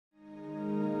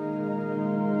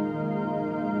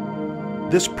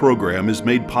This program is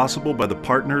made possible by the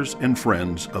partners and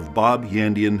friends of Bob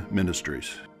Yandian Ministries.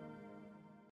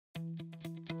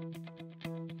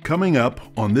 Coming up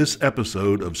on this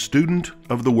episode of Student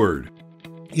of the Word.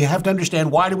 You have to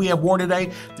understand, why do we have war today?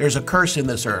 There's a curse in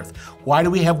this earth. Why do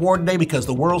we have war today? Because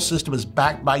the world system is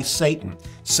backed by Satan.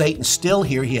 Satan's still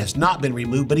here. He has not been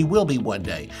removed, but he will be one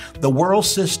day. The world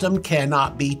system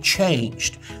cannot be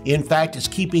changed. In fact, it's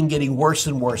getting worse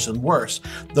and worse and worse.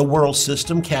 The world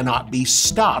system cannot be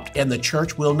stopped, and the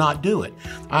church will not do it.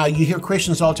 You hear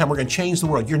Christians all the time, we're going to change the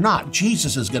world. You're not.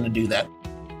 Jesus is going to do that.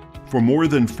 For more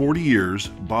than 40 years,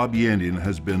 Bob Yandian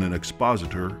has been an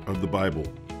expositor of the Bible,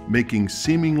 making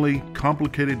seemingly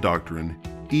complicated doctrine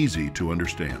easy to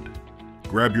understand.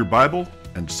 Grab your Bible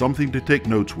and something to take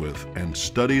notes with and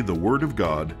study the Word of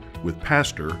God with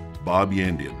Pastor Bob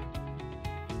Yandian.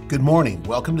 Good morning.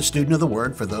 Welcome to Student of the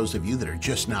Word for those of you that are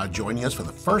just now joining us for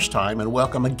the first time, and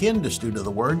welcome again to Student of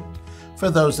the Word for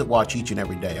those that watch each and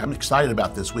every day. I'm excited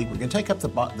about this week. We're going to take up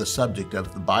the subject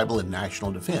of the Bible and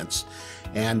national defense.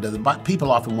 And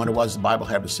people often wonder, what does the Bible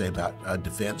have to say about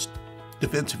defense?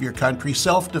 Defense of your country,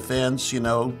 self-defense,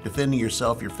 defending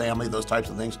yourself, your family, those types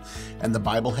of things. And the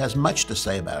Bible has much to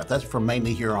say about it. That's for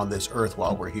mainly here on this earth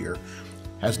while we're here.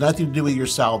 Has nothing to do with your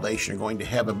salvation or going to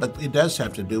heaven, but it does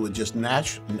have to do with just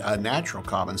natural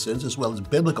common sense as well as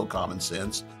biblical common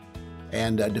sense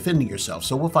and defending yourself.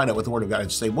 So we'll find out what the Word of God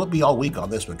has to say. We'll be all week on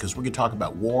this one because we're going to talk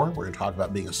about war. We're going to talk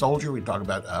about being a soldier. We're going to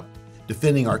talk about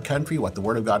defending our country, what the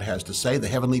Word of God has to say, the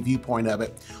heavenly viewpoint of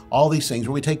it, all these things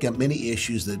where we take up many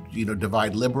issues that,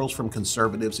 divide liberals from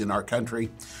conservatives in our country,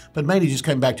 but mainly just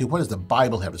coming back to, what does the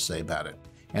Bible have to say about it?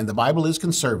 And the Bible is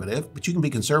conservative, but you can be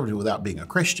conservative without being a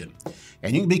Christian.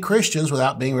 And you can be Christians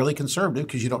without being really conservative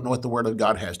because you don't know what the Word of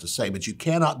God has to say. But you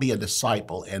cannot be a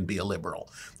disciple and be a liberal.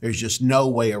 There's just no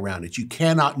way around it. You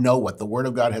cannot know what the Word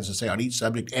of God has to say on each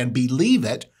subject and believe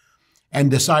it and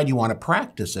decide you want to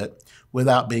practice it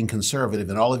without being conservative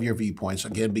in all of your viewpoints.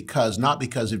 Again, not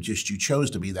because of just you chose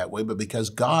to be that way, but because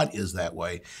God is that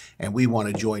way, and we want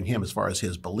to join Him as far as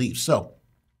His beliefs. So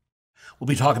we'll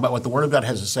be talking about what the Word of God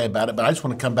has to say about it, but I just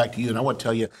want to come back to you, and I want to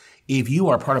tell you, if you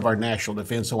are part of our national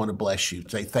defense, I want to bless you,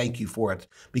 say thank you for it,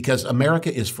 because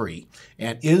America is free,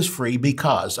 and is free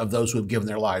because of those who have given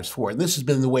their lives for it. And this has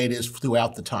been the way it is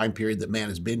throughout the time period that man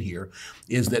has been here,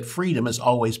 is that freedom is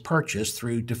always purchased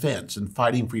through defense and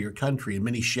fighting for your country, and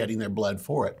many shedding their blood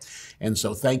for it. And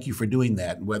so thank you for doing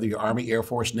that. And whether you're Army, Air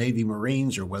Force, Navy,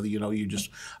 Marines, or whether, you're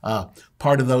just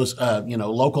part of those,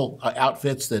 local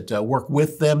outfits that work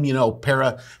with them,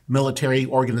 paramilitary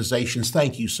organizations,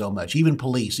 thank you so much. Even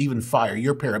police, even fire,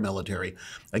 you're paramilitary.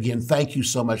 Again, thank you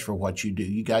so much for what you do.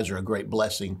 You guys are a great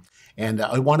blessing. And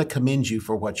I want to commend you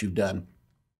for what you've done.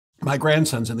 My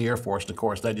grandson's in the Air Force, and of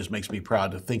course, that just makes me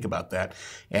proud to think about that.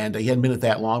 And he hadn't been at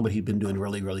that long, but he'd been doing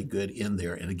really, really good in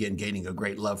there. And again, gaining a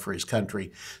great love for his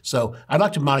country. So I'd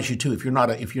like to admonish you too, if you're not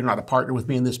a partner with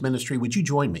me in this ministry, would you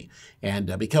join me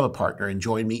and become a partner and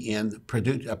join me in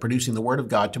producing the Word of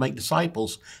God to make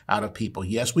disciples out of people?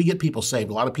 Yes, we get people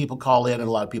saved. A lot of people call in and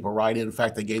a lot of people write in. In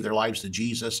fact, they gave their lives to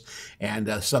Jesus, and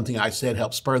something I said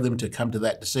helped spur them to come to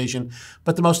that decision.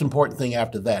 But the most important thing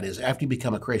after that is, after you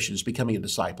become a Christian, is becoming a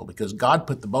disciple, because God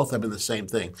put both of them in the same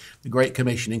thing. The Great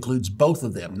Commission includes both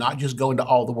of them, not just go into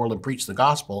all the world and preach the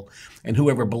gospel, and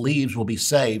whoever believes will be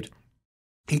saved.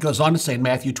 He goes on to say in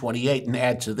Matthew 28 and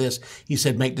add to this, he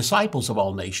said, make disciples of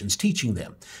all nations, teaching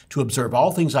them to observe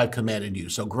all things I've commanded you.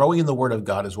 So growing in the Word of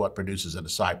God is what produces a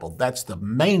disciple. That's the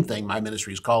main thing my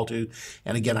ministry is called to.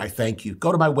 And again, I thank you.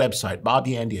 Go to my website,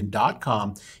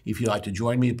 bobyandian.com, if you'd like to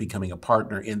join me in becoming a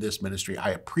partner in this ministry.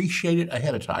 I appreciate it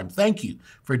ahead of time. Thank you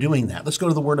for doing that. Let's go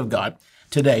to the Word of God.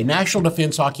 Today, national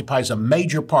defense occupies a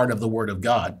major part of the Word of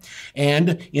God.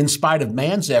 And in spite of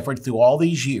man's effort through all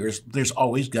these years, there's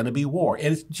always going to be war.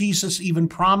 And Jesus even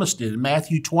promised it in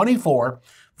Matthew 24,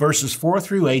 verses 4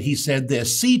 through 8. He said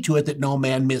this, see to it that no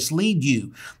man mislead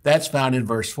you. That's found in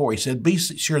verse 4. He said, be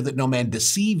sure that no man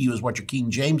deceive you, is what your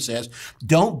King James says.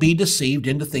 Don't be deceived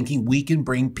into thinking we can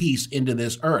bring peace into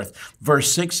this earth.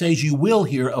 Verse 6 says, you will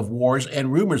hear of wars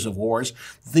and rumors of wars.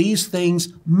 These things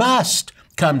must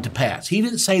come to pass. He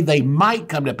didn't say they might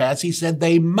come to pass. He said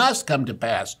they must come to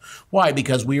pass. Why?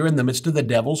 Because we are in the midst of the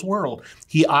devil's world.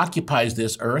 He occupies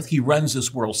this earth. He runs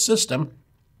this world system.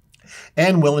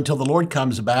 and will until the Lord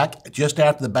comes back just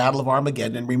after the Battle of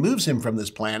Armageddon and removes him from this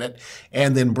planet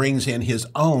and then brings in his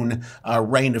own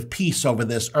reign of peace over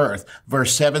this earth.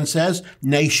 Verse 7 says,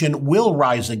 nation will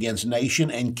rise against nation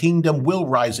and kingdom will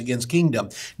rise against kingdom.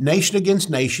 Nation against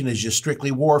nation is just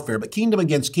strictly warfare, but kingdom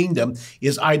against kingdom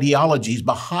is ideologies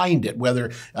behind it,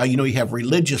 whether, you have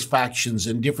religious factions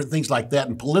and different things like that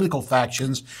and political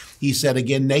factions. He said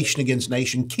again, nation against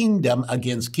nation, kingdom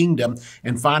against kingdom.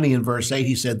 And finally in verse 8,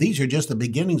 he said, these are just the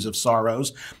beginnings of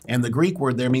sorrows. And the Greek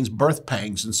word there means birth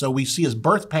pangs. And so we see as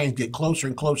birth pangs get closer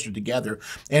and closer together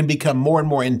and become more and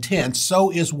more intense,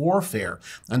 so is warfare.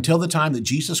 Until the time that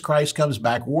Jesus Christ comes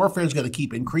back, warfare is going to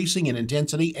keep increasing in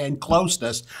intensity and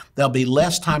closeness. There'll be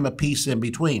less time of peace in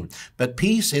between. But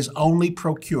peace is only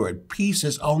procured. Peace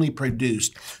is only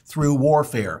produced through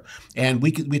warfare. And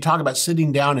we talk about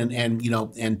sitting down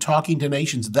and talking to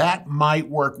nations. That might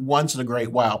work once in a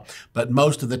great while, but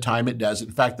most of the time it doesn't.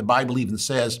 In fact, the Bible even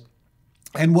says,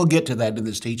 and we'll get to that in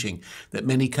this teaching, that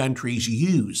many countries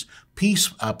use peace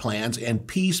plans and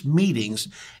peace meetings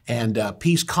and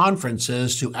peace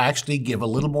conferences to actually give a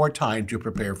little more time to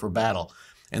prepare for battle.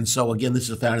 And so again, this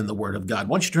is found in the Word of God.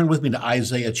 Why don't you turn with me to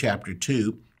Isaiah chapter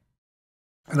 2.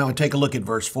 And I want to take a look at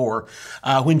verse 4.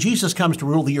 When Jesus comes to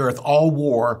rule the earth, all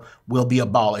war will be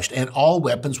abolished and all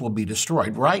weapons will be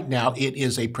destroyed. Right now, it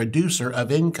is a producer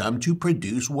of income to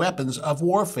produce weapons of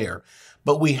warfare.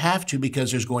 But we have to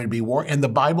because there's going to be war. And the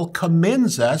Bible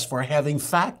commends us for having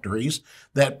factories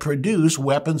that produce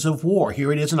weapons of war.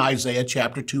 Here it is in Isaiah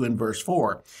chapter 2 and verse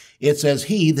 4. It says,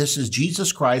 he, this is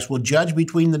Jesus Christ, will judge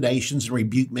between the nations and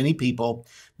rebuke many people.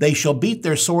 They shall beat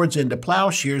their swords into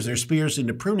plowshares, their spears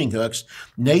into pruning hooks.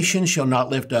 Nation shall not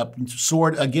lift up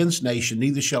sword against nation,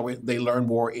 neither shall they learn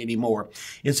war anymore.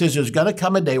 It says there's going to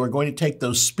come a day we're going to take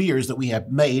those spears that we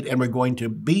have made and we're going to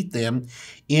beat them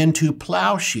into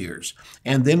plowshares.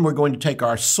 And then we're going to take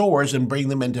our swords and bring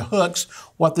them into hooks.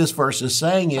 What this verse is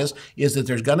saying is that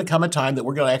there's going to come a time that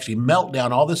we're going to actually melt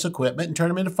down all this equipment and turn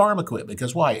them into farm equipment.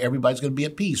 Because why? Everybody's going to be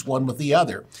at peace one with the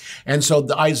other. And so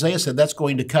Isaiah said that's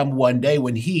going to come one day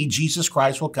when he, Jesus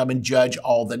Christ, will come and judge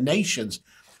all the nations.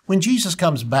 When Jesus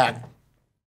comes back,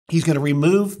 he's going to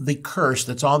remove the curse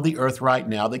that's on the earth right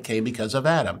now that came because of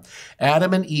Adam.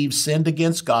 Adam and Eve sinned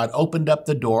against God, opened up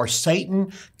the door.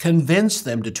 Satan convinced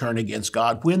them to turn against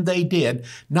God. When they did,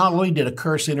 not only did a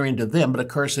curse enter into them, but a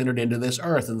curse entered into this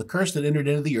earth. And the curse that entered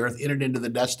into the earth entered into the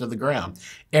dust of the ground.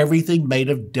 Everything made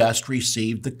of dust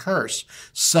received the curse.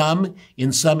 Some,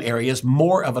 in some areas,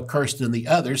 more of a curse than the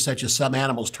others, such as some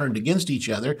animals turned against each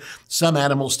other. Some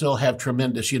animals still have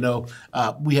tremendous,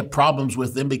 we have problems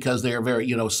with them because they are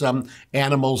very, some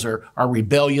animals are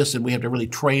rebellious and we have to really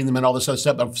train them and all this other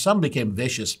stuff. But some became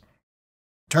vicious,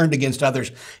 turned against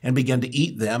others and began to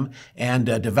eat them and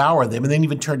devour them, and then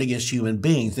even turned against human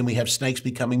beings. Then we have snakes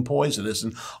becoming poisonous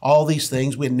and all these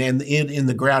things. In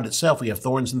the ground itself, we have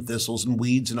thorns and thistles and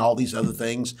weeds and all these other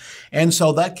things. And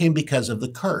so that came because of the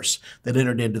curse that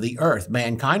entered into the earth.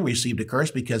 Mankind received a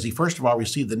curse because he first of all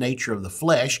received the nature of the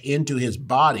flesh into his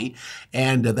body,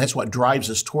 and that's what drives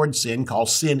us towards sin, called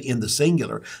sin in the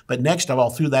singular. But next of all,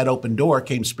 through that open door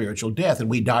came spiritual death, and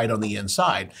we died on the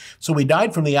inside. So we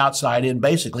died from the outside in,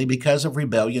 basically because of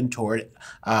rebellion toward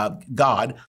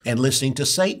God and listening to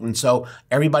Satan. So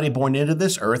everybody born into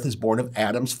this earth is born of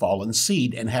Adam's fallen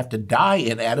seed and have to die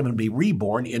in Adam and be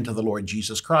reborn into the Lord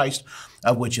Jesus Christ,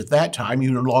 of which at that time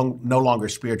you're no longer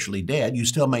spiritually dead. You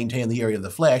still maintain the area of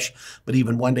the flesh, but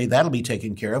even one day that'll be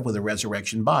taken care of with a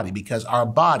resurrection body, because our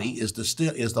body is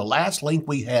the last link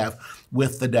we have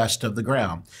with the dust of the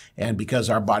ground. And because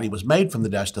our body was made from the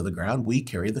dust of the ground, we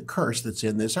carry the curse that's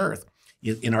in this earth,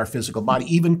 in our physical body,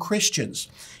 even Christians.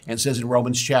 And it says in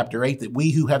Romans chapter 8 that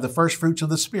we who have the first fruits of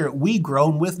the Spirit, we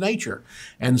groan with nature.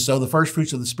 And so the first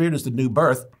fruits of the Spirit is the new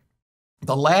birth.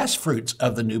 The last fruits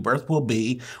of the new birth will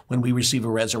be when we receive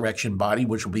a resurrection body,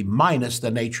 which will be minus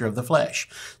the nature of the flesh.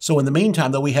 So in the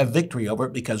meantime, though, we have victory over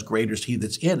it, because greater is he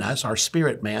that's in us, our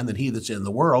spirit man, than he that's in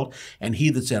the world, and he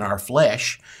that's in our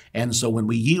flesh. And so when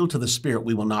we yield to the Spirit,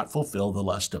 we will not fulfill the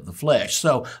lust of the flesh.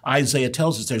 So Isaiah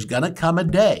tells us there's going to come a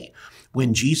day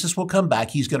when Jesus will come back.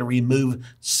 He's going to remove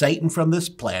Satan from this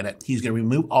planet. He's going to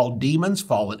remove all demons,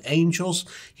 fallen angels.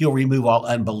 He'll remove all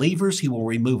unbelievers. He will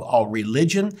remove all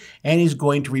religion. And he's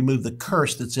going to remove the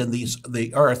curse that's in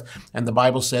the earth. And the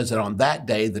Bible says that on that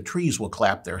day, the trees will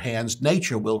clap their hands.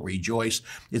 Nature will rejoice.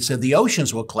 It said the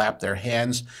oceans will clap their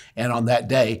hands. And on that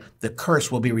day, the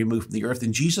curse will be removed from the earth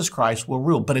and Jesus Christ will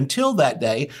rule. But until that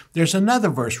day, there's another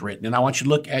verse written. And I want you to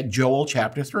look at Joel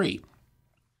chapter 3.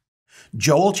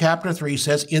 Joel chapter 3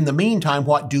 says, in the meantime,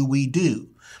 what do we do?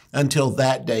 until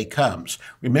that day comes.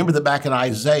 Remember that back in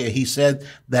Isaiah, he said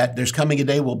that there's coming a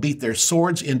day will beat their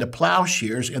swords into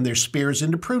plowshares and their spears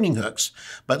into pruning hooks.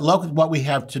 But look at what we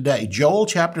have today. Joel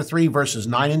chapter 3, verses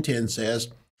 9 and 10 says,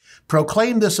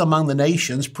 "Proclaim this among the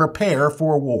nations, prepare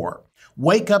for war.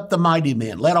 Wake up the mighty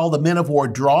men. Let all the men of war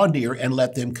draw near and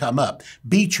let them come up.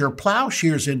 Beat your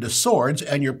plowshares into swords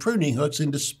and your pruning hooks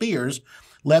into spears.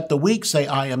 Let the weak say,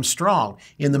 I am strong."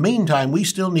 In the meantime, we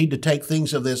still need to take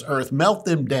things of this earth, melt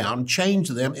them down, change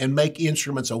them, and make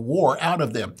instruments of war out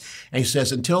of them. And he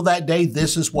says, until that day,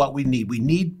 this is what we need. We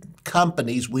need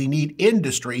companies, we need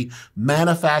industry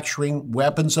manufacturing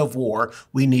weapons of war.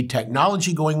 We need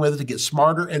technology going with it to get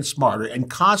smarter and smarter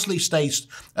and constantly stay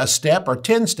a step or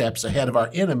 10 steps ahead of our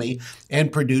enemy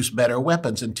and produce better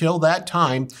weapons. Until that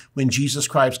time, when Jesus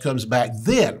Christ comes back,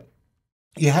 then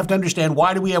you have to understand,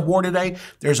 why do we have war today?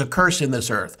 There's a curse in this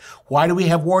earth. Why do we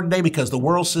have war today? Because the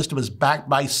world system is backed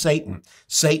by Satan.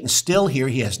 Satan's still here.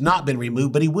 He has not been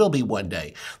removed, but he will be one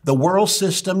day. The world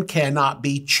system cannot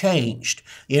be changed.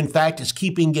 In fact, it's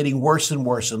getting worse and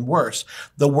worse and worse.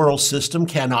 The world system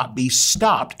cannot be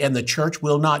stopped, and the church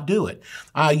will not do it.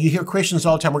 You hear Christians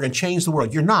all the time, we're going to change the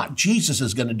world. You're not. Jesus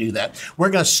is going to do that. We're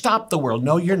going to stop the world.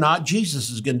 No, you're not. Jesus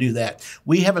is going to do that.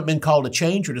 We haven't been called to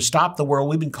change or to stop the world.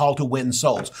 We've been called to win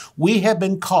souls. We have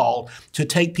been called to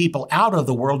take people out of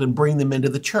the world and bring them into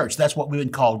the church. That's what we've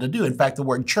been called to do. In fact, the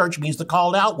word church means the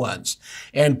called out ones.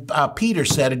 And Peter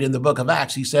said it in the book of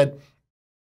Acts. He said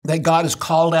that God has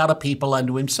called out a people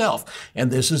unto himself.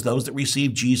 And this is those that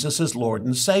receive Jesus as Lord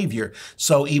and Savior.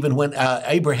 So even when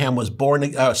Abraham was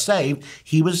saved,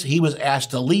 he was asked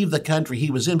to leave the country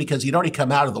he was in because he'd already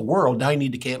come out of the world. Now he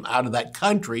needed to come out of that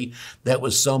country that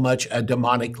was so much a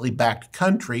demonically backed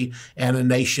country and a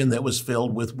nation that was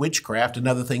filled with witchcraft and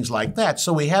other things like that.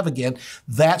 So we have, again,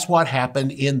 that's what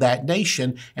happened in that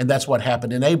nation, and that's what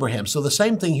happened in Abraham. So the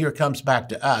same thing here comes back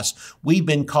to us. We've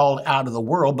been called out of the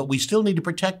world, but we still need to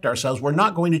protect ourselves. We're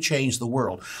not going to change the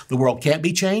world. The world can't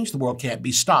be changed. The world can't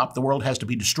be stopped. The world has to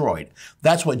be destroyed.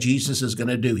 That's what Jesus is going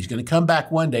to do. He's going to come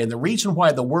back one day. And the reason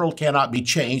why the world cannot be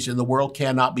changed and the world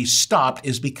cannot be stopped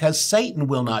is because Satan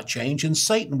will not change and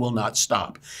Satan will not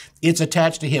stop. It's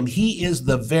attached to him. He is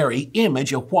the very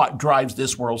image of what drives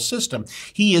this world system.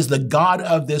 He is the God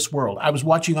of this world. I was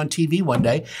watching on TV one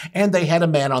day, and they had a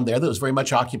man on there that was very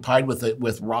much occupied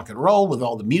with rock and roll, with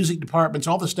all the music departments,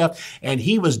 all the stuff, and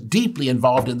he was deeply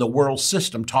involved in the world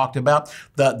system, talked about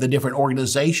the different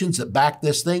organizations that back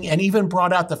this thing, and even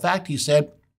brought out the fact, he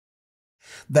said,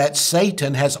 that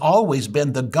Satan has always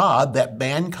been the God that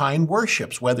mankind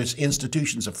worships, whether it's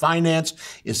institutions of finance,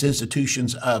 it's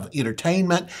institutions of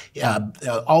entertainment. He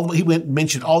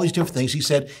mentioned all these different things. He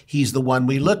said he's the one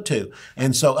we look to.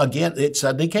 And so again, it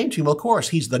suddenly came to him, of course,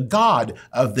 he's the God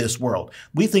of this world.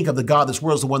 We think of the God of this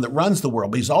world as the one that runs the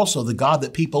world, but he's also the God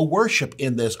that people worship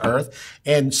in this earth.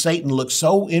 And Satan looks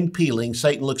so appealing.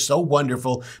 Satan looks so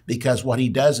wonderful because what he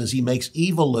does is he makes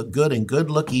evil look good and good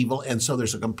look evil. And so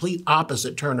there's a complete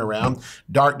opposite turnaround.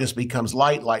 Darkness becomes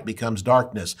light, light becomes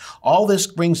darkness. All this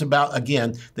brings about,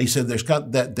 again, they said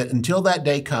that until that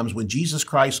day comes when Jesus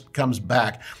Christ comes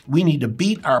back, we need to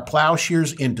beat our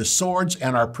plowshares into swords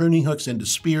and our pruning hooks into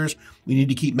spears. We need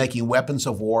to keep making weapons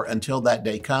of war until that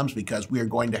day comes because we are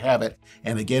going to have it.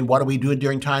 And again, what are we doing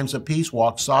during times of peace?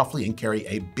 Walk softly and carry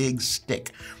a big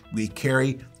stick. We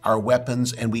carry our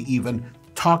weapons and we even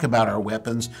talk about our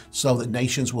weapons so that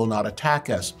nations will not attack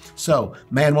us. So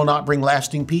man will not bring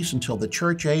lasting peace until the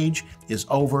church age is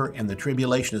over and the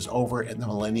tribulation is over and the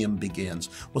millennium begins.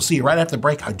 We'll see you right after the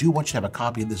break. I do want you to have a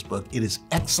copy of this book. It is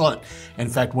excellent. In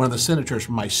fact, one of the senators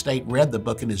from my state read the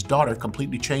book and his daughter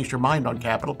completely changed her mind on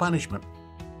capital punishment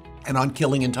and on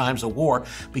killing in times of war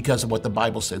because of what the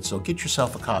Bible said. So get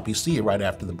yourself a copy. See you right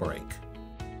after the break.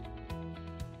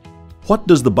 What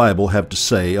does the Bible have to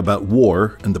say about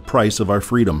war and the price of our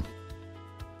freedom?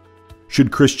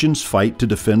 Should Christians fight to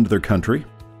defend their country?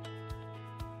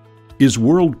 Is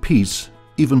world peace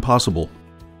even possible?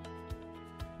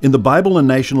 In the Bible and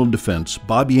National Defense,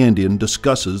 Bob Yandian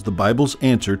discusses the Bible's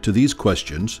answer to these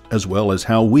questions, as well as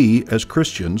how we, as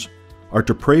Christians, are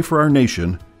to pray for our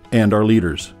nation and our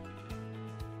leaders.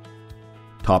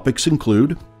 Topics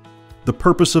include the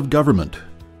purpose of government,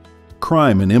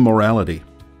 crime and immorality,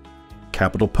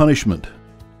 capital punishment,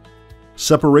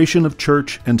 separation of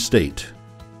church and state,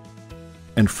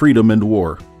 and freedom and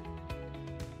war.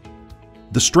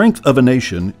 The strength of a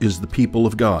nation is the people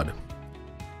of God.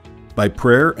 By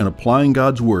prayer and applying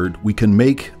God's Word, we can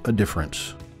make a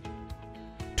difference.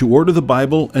 To order the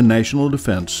Bible and National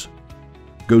Defense,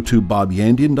 go to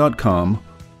bobyandian.com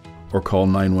or call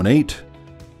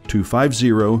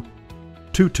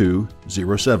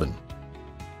 918-250-2207.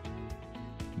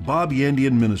 Bob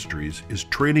Yandian Ministries is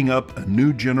training up a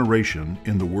new generation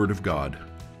in the Word of God.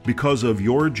 Because of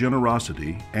your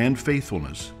generosity and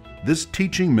faithfulness, this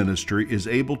teaching ministry is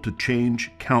able to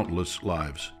change countless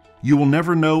lives. You will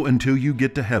never know until you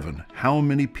get to heaven how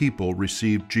many people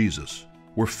received Jesus,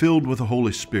 were filled with the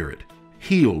Holy Spirit,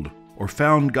 healed, or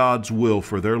found God's will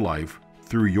for their life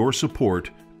through your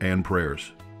support and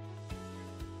prayers.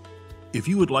 If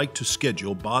you would like to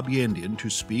schedule Bob Yandian to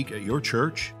speak at your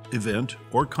church, event,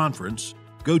 or conference,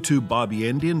 go to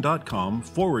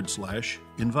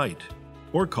bobyandian.com/invite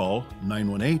or call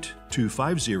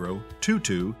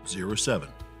 918-250-2207.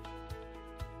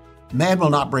 Man will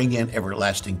not bring in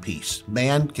everlasting peace.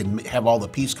 Man can have all the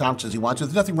peace conferences he wants.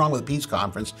 There's nothing wrong with a peace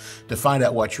conference to find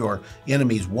out what your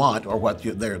enemies want or what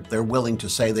they're willing to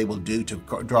say they will do to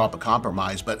draw up a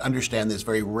compromise. But understand this,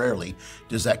 very rarely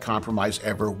does that compromise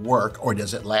ever work, or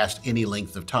does it last any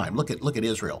length of time. Look at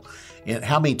Israel. And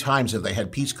how many times have they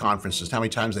had peace conferences? How many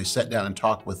times they sat down and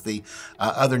talked with the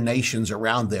other nations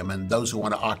around them and those who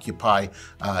want to occupy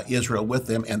Israel with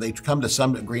them, and they come to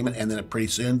some agreement, and then pretty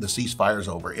soon the ceasefire is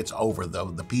over. It's over, though.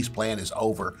 The peace plan is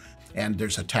over, and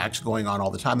there's attacks going on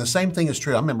all the time. The same thing is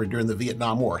true. I remember during the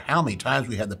Vietnam War, how many times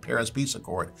we had the Paris Peace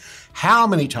Accord. How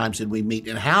many times did we meet,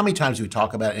 and how many times did we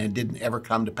talk about it, and it didn't ever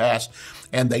come to pass?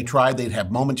 And they tried, they'd have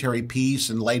momentary peace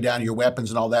and lay down your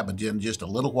weapons and all that, but in just a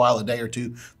little while, a day or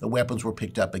two, the weapons were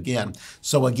picked up again.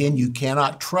 So again, you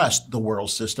cannot trust the world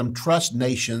system, trust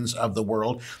nations of the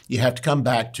world. You have to come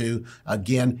back to,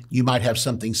 again, you might have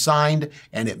something signed,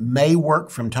 and it may work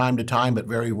from time to time, but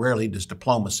very rarely does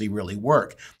diplomacy really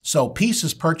work. So peace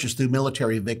is purchased through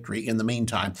military victory in the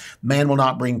meantime. Man will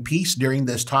not bring peace during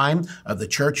this time of the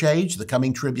church age, the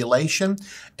coming tribulation.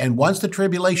 And once the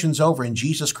tribulation's over and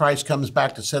Jesus Christ comes back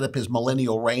to set up his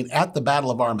millennial reign at the Battle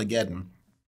of Armageddon,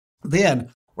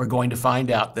 then we're going to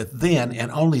find out that then and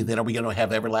only then are we going to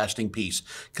have everlasting peace.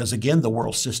 Because again, the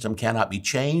world system cannot be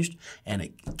changed and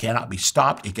it cannot be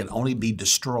stopped. It can only be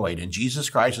destroyed. And Jesus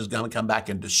Christ is going to come back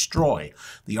and destroy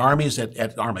the armies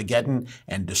at Armageddon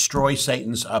and destroy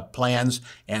Satan's plans.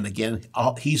 And again,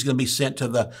 he's going to be sent to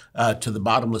the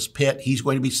bottomless pit. He's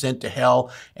going to be sent to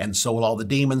hell. And so will all the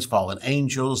demons, fallen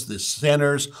angels, the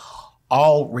sinners,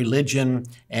 all religion,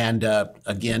 and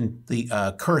again,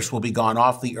 the curse will be gone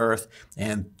off the earth,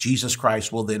 and Jesus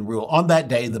Christ will then rule. On that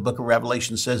day, the book of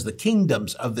Revelation says the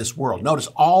kingdoms of this world. Notice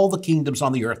all the kingdoms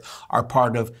on the earth are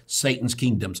part of Satan's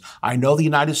kingdoms. I know the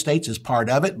United States is part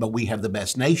of it, but we have the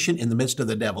best nation in the midst of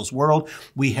the devil's world.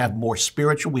 We have more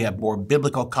spiritual, we have more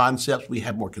biblical concepts, we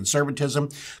have more conservatism,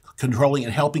 controlling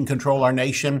and helping control our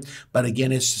nation. But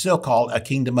again, it's still called a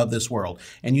kingdom of this world.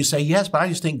 And you say, yes, but I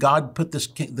just think God put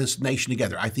this nation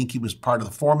together. I think he was part of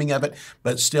the forming of it,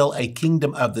 but still a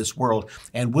kingdom of this world,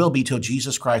 and will be till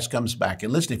Jesus Christ comes back.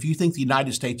 And listen, if you think the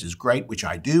United States is great, which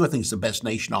I do, I think it's the best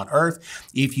nation on earth.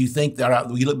 If you think that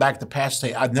you look back at the past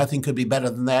and say, nothing could be better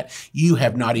than that, you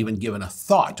have not even given a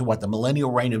thought to what the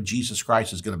millennial reign of Jesus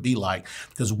Christ is going to be like.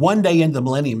 Because one day in the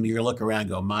millennium, you're going to look around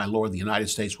and go, my Lord, the United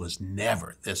States was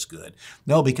never this good.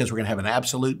 No, because we're going to have an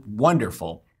absolute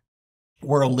wonderful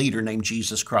world leader named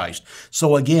Jesus Christ.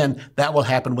 So again, that will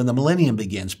happen when the millennium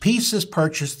begins. Peace is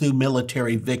purchased through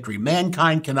military victory.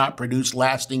 Mankind cannot produce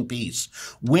lasting peace.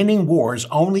 Winning wars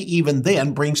only even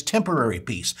then brings temporary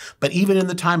peace. But even in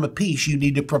the time of peace, you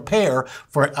need to prepare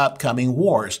for upcoming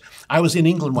wars. I was in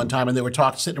England one time and they were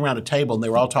sitting around a table and they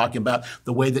were all talking about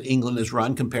the way that England is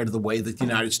run compared to the way that the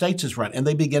United States is run. And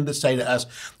they began to say to us,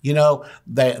 you know,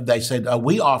 they said,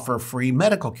 we offer free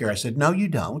medical care. I said, no, you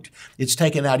don't. It's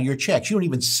taken out of your checks. You don't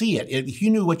even see it. If you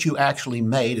knew what you actually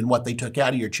made and what they took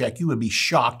out of your check, you would be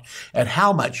shocked at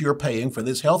how much you're paying for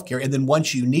this health care. And then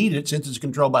once you need it, since it's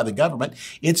controlled by the government,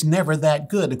 it's never that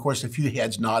good. And of course, a few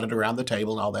heads nodded around the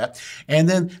table and all that. And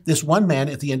then this one man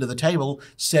at the end of the table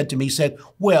said to me,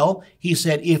 well, he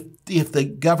said, if the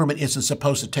government isn't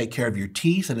supposed to take care of your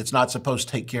teeth and it's not supposed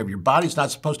to take care of your body, it's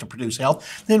not supposed to produce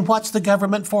health, then what's the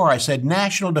government for? I said,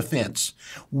 national defense.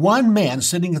 One man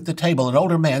sitting at the table, an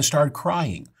older man, started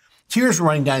crying. Tears were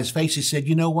running down his face. He said,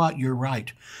 you know what? You're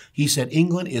right. He said,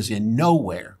 England is in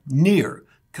nowhere near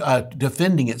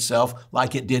defending itself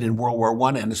like it did in World War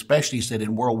I, and especially, he said,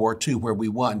 in World War II, where we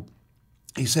won.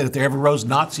 He said, if there ever rose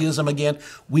Nazism again,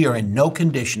 we are in no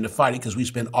condition to fight it because we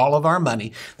spend all of our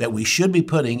money that we should be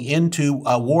putting into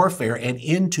warfare and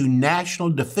into national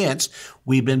defense.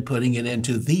 we've been putting it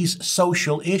into these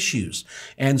social issues.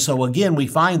 And so again, we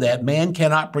find that man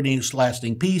cannot produce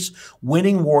lasting peace.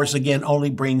 Winning wars, again, only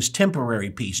brings temporary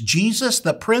peace. Jesus,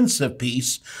 the Prince of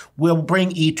Peace, will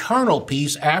bring eternal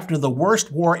peace after the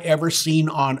worst war ever seen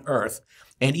on earth.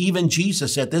 And even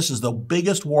Jesus said this is the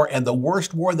biggest war and the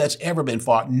worst war that's ever been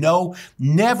fought. No,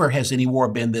 never has any war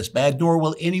been this bad, nor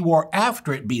will any war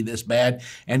after it be this bad,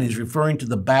 and is referring to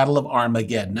the Battle of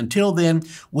Armageddon. Until then,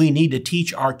 we need to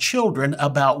teach our children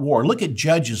about war. Look at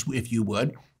Judges, if you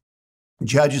would.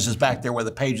 Judges is back there where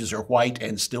the pages are white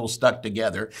and still stuck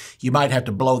together. You might have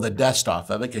to blow the dust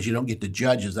off of it because you don't get to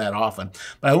Judges that often.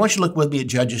 But I want you to look with me at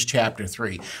Judges chapter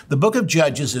 3. The book of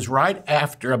Judges is right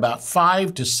after, about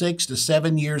 5 to 6 to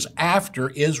 7 years after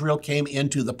Israel came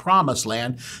into the Promised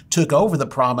Land, took over the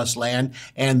Promised Land,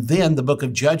 and then the book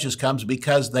of Judges comes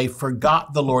because they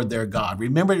forgot the Lord their God.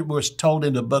 Remember, it was told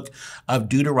in the book of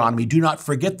Deuteronomy, do not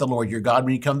forget the Lord your God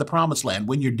when you come to the Promised Land.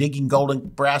 When you're digging gold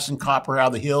and brass and copper out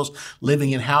of the hills,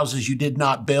 living in houses you did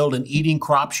not build and eating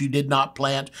crops you did not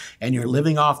plant, and you're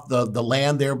living off the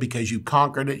land there because you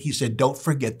conquered it. He said, don't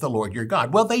forget the Lord your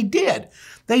God. Well, they did.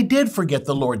 They did forget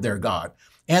the Lord their God.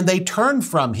 And they turned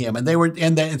from him.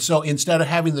 And so instead of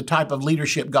having the type of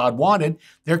leadership God wanted,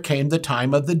 there came the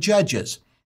time of the judges.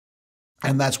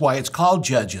 And that's why it's called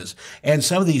Judges. And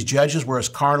some of these judges were as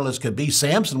carnal as could be.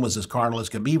 Samson was as carnal as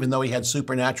could be, even though he had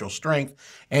supernatural strength.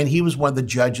 And he was one of the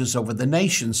judges over the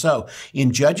nation. So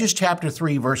in Judges chapter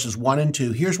 3, verses 1 and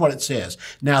 2, here's what it says.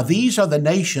 Now these are the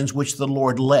nations which the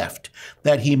Lord left,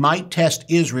 that he might test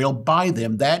Israel by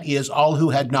them. That is, all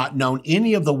who had not known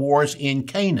any of the wars in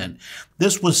Canaan.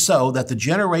 This was so that the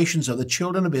generations of the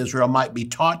children of Israel might be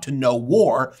taught to know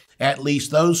war, at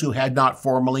least those who had not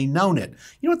formerly known it.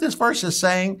 You know what this verse is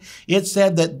saying? It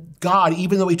said that God,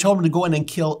 even though he told him to go in and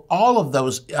kill all of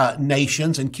those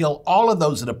nations and kill all of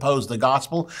those that opposed the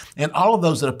gospel and all of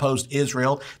those that opposed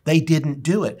Israel, they didn't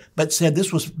do it, but said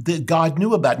this was that God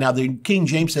knew about it. Now, the King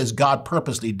James says God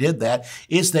purposely did that.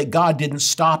 It's that God didn't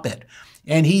stop it.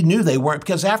 And he knew they weren't,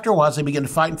 because after a while, they began to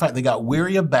fight and fight. They got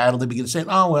weary of battle. They began to say,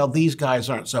 oh, well, these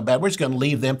guys aren't so bad. We're just going to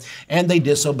leave them. And they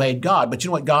disobeyed God. But you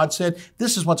know what God said?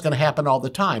 This is what's going to happen all the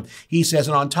time. He says,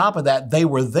 and on top of that, they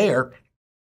were there.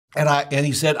 And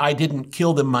he said, I didn't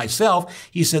kill them myself.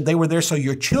 He said they were there so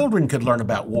your children could learn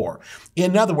about war.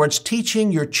 In other words, teaching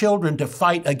your children to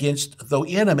fight against the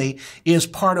enemy is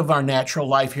part of our natural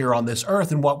life here on this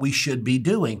earth and what we should be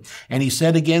doing. And he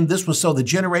said again, this was so the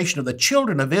generation of the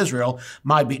children of Israel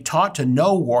might be taught to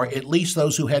know war, at least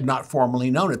those who had not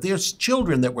formerly known it. There's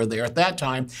children that were there at that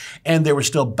time, and there were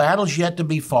still battles yet to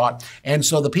be fought. And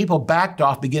so the people backed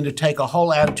off, began to take a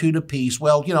whole attitude of peace.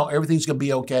 Well, you know, everything's going to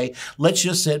be okay. Let's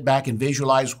just sit back and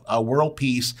visualize world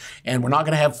peace, and we're not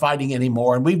going to have fighting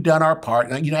anymore. And we've done our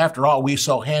part. And, you know, after all, we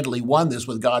so handily won this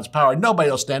with God's power. Nobody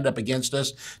will stand up against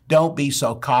us. Don't be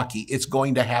so cocky. It's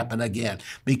going to happen again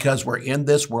because we're in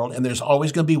this world, and there's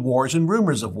always going to be wars and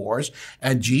rumors of wars.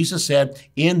 And Jesus said,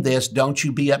 in this, don't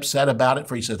you be upset about it,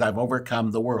 for he says, I've overcome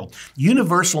the world.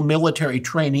 Universal military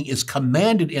training is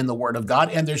commanded in the Word of God,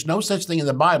 and there's no such thing in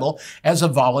the Bible as a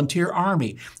volunteer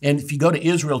army. And if you go to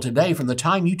Israel today, from the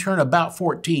time you turn about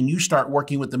 14, you start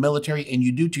working with the military, and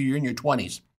you do till you're in your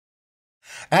 20s.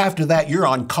 After that, you're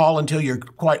on call until you're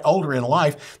quite older in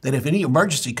life, that if any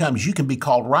emergency comes, you can be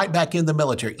called right back in the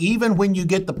military. Even when you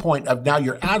get the point of now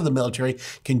you're out of the military,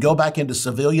 can go back into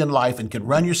civilian life and can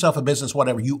run yourself a business,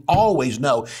 whatever, you always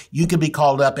know you can be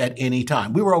called up at any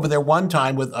time. We were over there one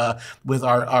time with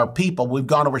our people. We've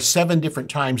gone over 7 different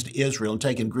times to Israel and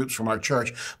taken groups from our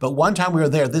church. But one time we were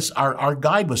there, our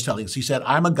guide was telling us, he said,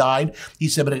 I'm a guide. He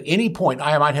said, but at any point,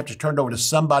 I might have to turn it over to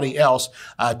somebody else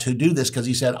to do this, because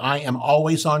he said, I am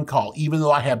always on call, even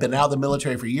though I have been out of the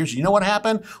military for years. You know what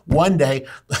happened? One day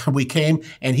we came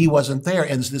and he wasn't there.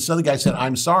 And this other guy said,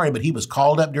 I'm sorry, but he was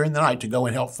called up during the night to go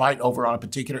and help fight over on a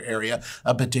particular area,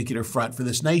 a particular front for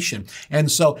this nation.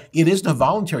 And so it isn't a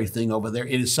voluntary thing over there.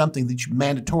 It is something that you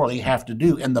mandatorily have to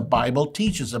do. And the Bible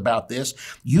teaches about this.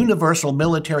 Universal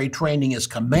military training is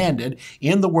commanded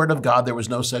in the Word of God. There was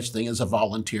no such thing as a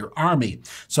volunteer army.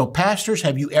 So pastors,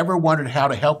 have you ever wondered how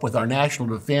to help with our national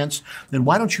defense? Then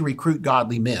why don't you recruit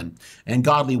godly men and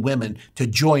godly women to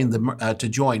join.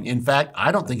 In fact,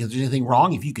 I don't think there's anything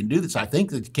wrong if you can do this. I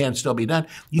think that it can still be done.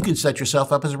 You can set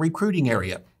yourself up as a recruiting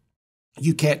area.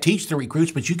 You can't teach the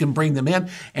recruits, but you can bring them in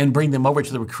and bring them over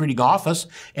to the recruiting office.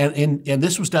 And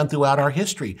this was done throughout our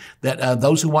history, that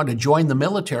those who wanted to join the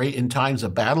military in times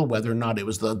of battle, whether or not it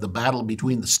was the battle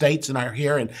between the states and our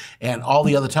here and all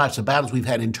the other types of battles we've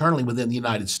had internally within the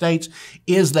United States,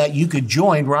 is that you could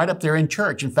join right up there in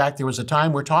church. In fact, there was a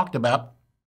time we're talked about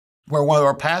where one of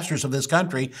our pastors of this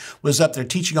country was up there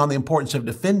teaching on the importance of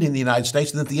defending the United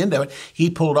States. And at the end of it, he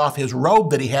pulled off his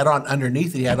robe that he had on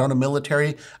underneath. He had on a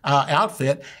military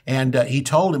outfit. And he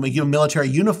told him, he gave him a military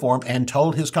uniform and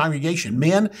told his congregation,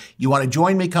 men, you want to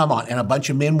join me? Come on. And a bunch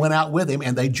of men went out with him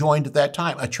and they joined at that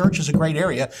time. A church is a great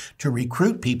area to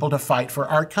recruit people to fight for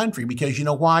our country, because you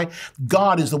know why?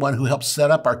 God is the one who helps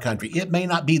set up our country. It may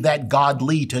not be that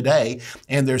godly today.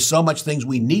 And there's so much things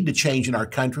we need to change in our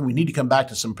country. We need to come back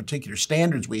to some particular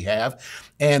standards we have.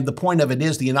 And the point of it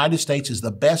is the United States is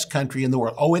the best country in the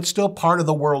world. Oh, it's still part of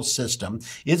the world system.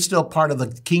 It's still part of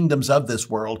the kingdoms of this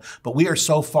world. But we are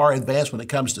so far advanced when it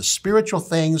comes to spiritual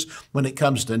things, when it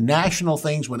comes to national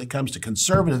things, when it comes to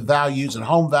conservative values and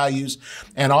home values.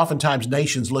 And oftentimes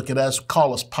nations look at us,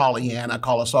 call us Pollyanna,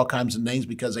 call us all kinds of names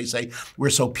because they say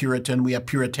we're so Puritan. We have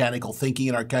puritanical thinking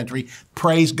in our country.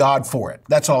 Praise God for it.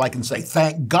 That's all I can say.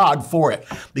 Thank God for it,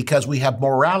 because we have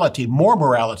morality, more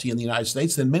morality in the United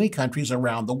States than many countries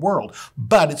around the world.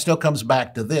 But it still comes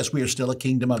back to this. We are still a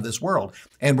kingdom of this world,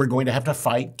 and we're going to have to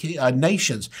fight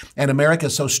nations. And America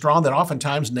is so strong that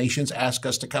oftentimes nations ask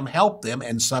us to come help them,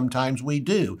 and sometimes we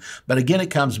do. But again, it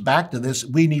comes back to this.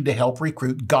 We need to help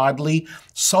recruit godly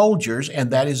soldiers,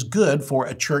 and that is good for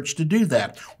a church to do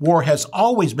that. War has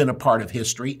always been a part of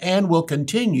history and will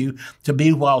continue to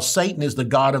be while Satan is the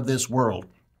god of this world.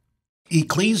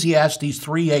 Ecclesiastes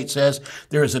 3:8 says,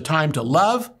 there is a time to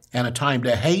love and a time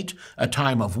to hate, a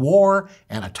time of war,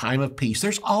 and a time of peace.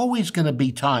 There's always going to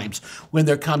be times when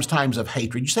there comes times of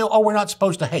hatred. You say, oh, we're not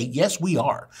supposed to hate. Yes, we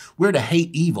are. We're to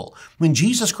hate evil. When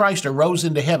Jesus Christ arose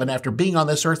into heaven after being on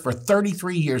this earth for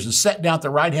 33 years and sat down at the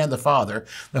right hand of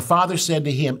the Father said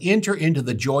to him, enter into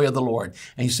the joy of the Lord.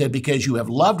 And he said, because you have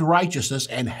loved righteousness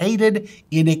and hated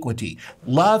iniquity.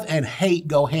 Love and hate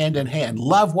go hand in hand.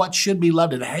 Love what should be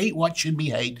loved and hate what should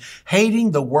be hated.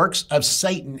 Hating the works of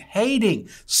Satan. Hating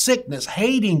sickness,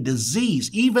 hating disease.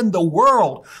 Even the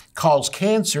world calls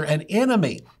cancer an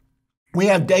enemy. We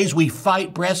have days we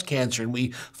fight breast cancer and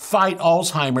we fight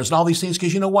Alzheimer's and all these things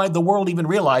because you know why? The world even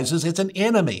realizes it's an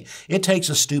enemy. It takes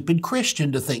a stupid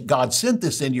Christian to think God sent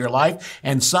this into your life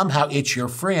and somehow it's your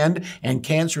friend and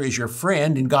cancer is your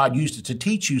friend and God used it to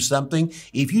teach you something.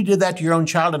 If you did that to your own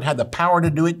child and had the power to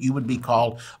do it, you would be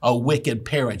called a wicked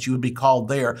parent. You would be called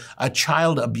there a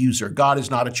child abuser. God is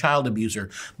not a child abuser.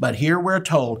 But here we're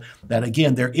told that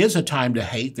again, there is a time to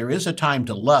hate, there is a time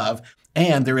to love,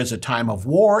 and there is a time of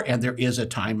war, and there is a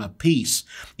time of peace.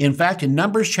 In fact, in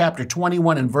Numbers chapter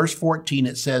 21 and verse 14,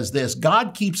 it says this,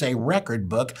 God keeps a record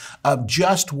book of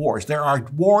just wars. There are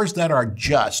wars that are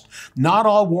just. Not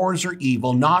all wars are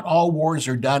evil. Not all wars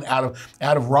are done out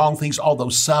of wrong things, although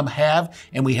some have.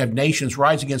 And we have nations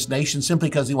rise against nations simply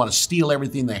because they want to steal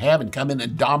everything they have and come in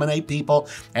and dominate people.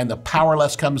 And the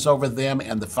powerless comes over them,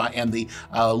 and the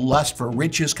lust for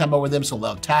riches come over them. So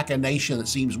they'll attack a nation that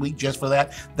seems weak just for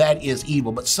that. That is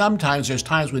evil. But sometimes there's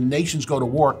times when nations go to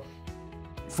war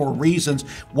for reasons.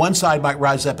 One side might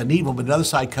rise up in evil, but another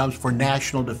side comes for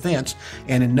national defense.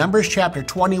 And in Numbers chapter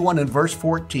 21 and verse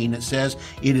 14, it says,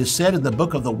 it is said in the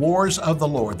book of the wars of the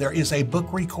Lord, there is a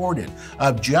book recorded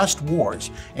of just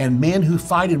wars and men who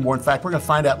fight in war. In fact, we're going to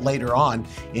find out later on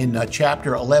in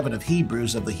chapter 11 of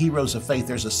Hebrews of the heroes of faith,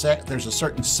 there's a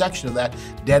certain section of that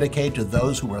dedicated to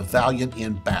those who are valiant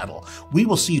in battle. We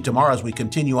will see you tomorrow as we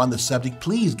continue on this subject.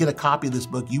 Please get a copy of this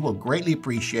book. You will greatly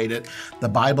appreciate it. The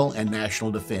Bible and National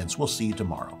Defense. We'll see you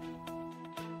tomorrow.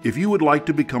 If you would like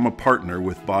to become a partner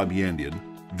with Bob Yandian,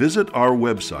 visit our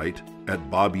website at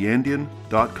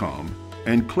bobyandian.com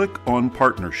and click on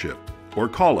Partnership or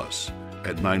call us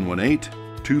at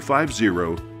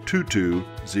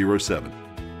 918-250-2207.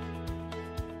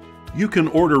 You can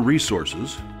order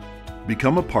resources,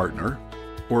 become a partner,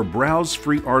 or browse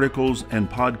free articles and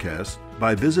podcasts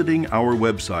by visiting our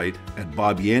website at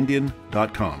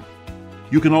bobyandian.com.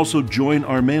 You can also join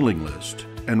our mailing list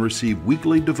and receive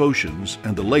weekly devotions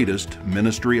and the latest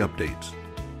ministry updates.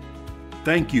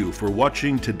 Thank you for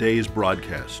watching today's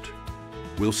broadcast.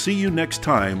 We'll see you next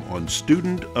time on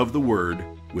Student of the Word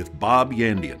with Bob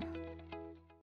Yandian.